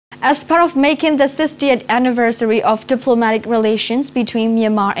As part of making the 60th anniversary of diplomatic relations between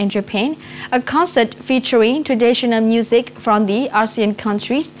Myanmar and Japan, a concert featuring traditional music from the ASEAN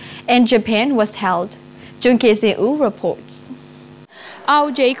countries and Japan was held. Jung Kse-u reports.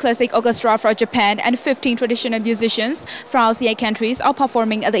 RJ Classic Orchestra from Japan and 15 traditional musicians from ASEAN countries are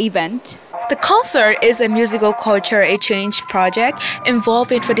performing at the event. The concert is a musical culture exchange project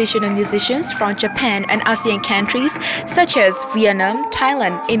involving traditional musicians from Japan and ASEAN countries such as Vietnam,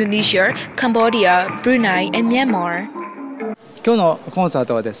 Thailand, Indonesia, Cambodia, Brunei, and Myanmar.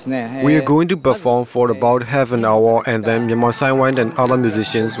 We are going to perform for about half an hour and then Myanmar Sign Band and other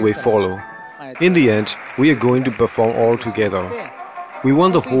musicians will follow. In the end, we are going to perform all together. We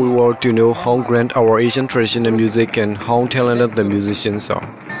want the whole world to know how grand our Asian traditional music and how talented the musicians are.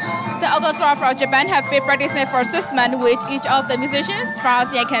 The orchestra from Japan have been practicing for 6 months with each of the musicians from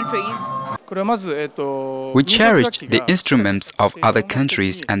ASEAN countries. We cherish the instruments of other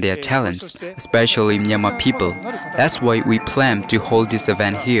countries and their talents, especially Myanmar people. That's why we plan to hold this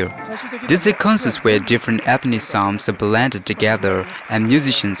event here. This is a concert where different ethnic sounds are blended together and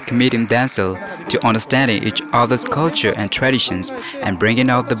musicians committing themselves to understanding each other's culture and traditions and bringing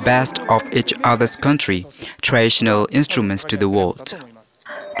out the best of each other's country, traditional instruments to the world.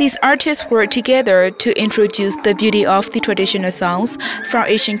 These artists work together to introduce the beauty of the traditional songs from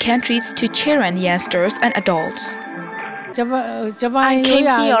Asian countries to children, youngsters, and adults. I came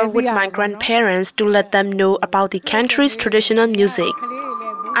here with my grandparents to let them know about the country's traditional music.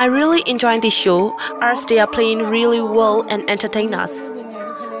 I really enjoy this show as they are playing really well and entertain us.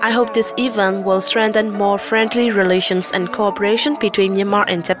 I hope this event will strengthen more friendly relations and cooperation between Myanmar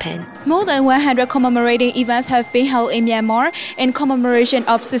and Japan. More than 100 commemorating events have been held in Myanmar in commemoration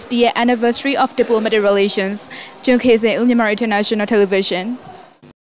of 60th anniversary of diplomatic relations. Jung Kse-u, Myanmar International Television.